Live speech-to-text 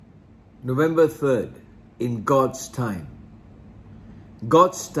November 3rd, in God's time.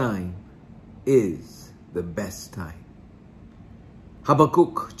 God's time is the best time.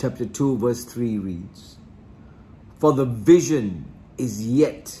 Habakkuk chapter 2 verse 3 reads, "For the vision is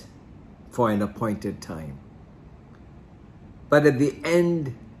yet for an appointed time, but at the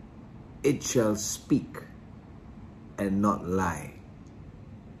end it shall speak and not lie.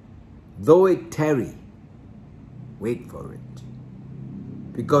 Though it tarry, wait for it,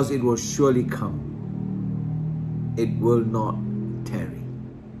 because it will surely come. It will not tarry."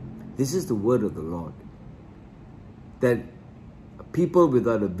 This is the word of the Lord, that people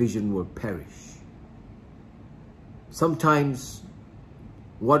without a vision will perish. Sometimes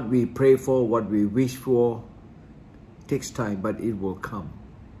what we pray for, what we wish for, takes time, but it will come.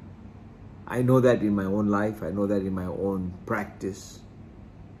 I know that in my own life, I know that in my own practice,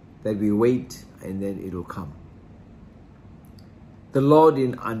 that we wait and then it will come. The Lord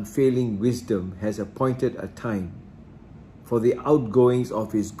in unfailing wisdom has appointed a time for the outgoings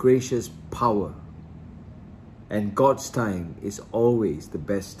of His gracious power, and God's time is always the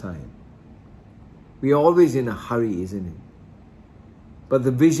best time. We are always in a hurry, isn't it? But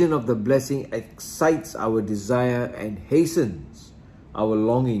the vision of the blessing excites our desire and hastens our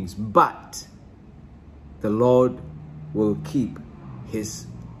longings, but the Lord will keep His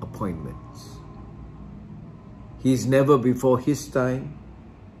appointments. He is never before His time.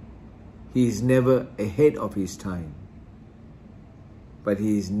 He is never ahead of His time. But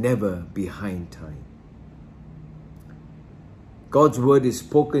He is never behind time. God's word is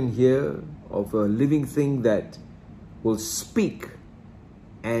spoken here of a living thing that will speak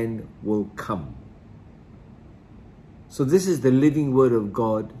and will come. So this is the living word of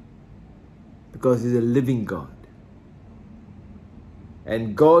God, because He's a living God.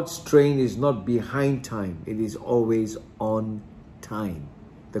 And God's train is not behind time. It is always on time.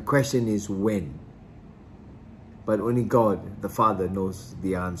 The question is when. But only God, the Father, knows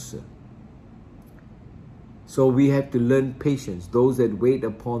the answer. So we have to learn patience. Those that wait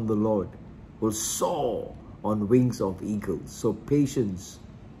upon the Lord will soar on wings of eagles. So patience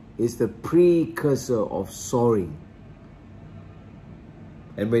is the precursor of soaring.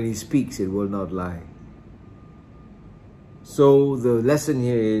 And when He speaks, it will not lie. So the lesson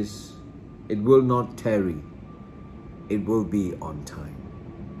here is, it will not tarry. It will be on time.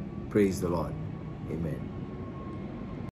 Praise the Lord. Amen.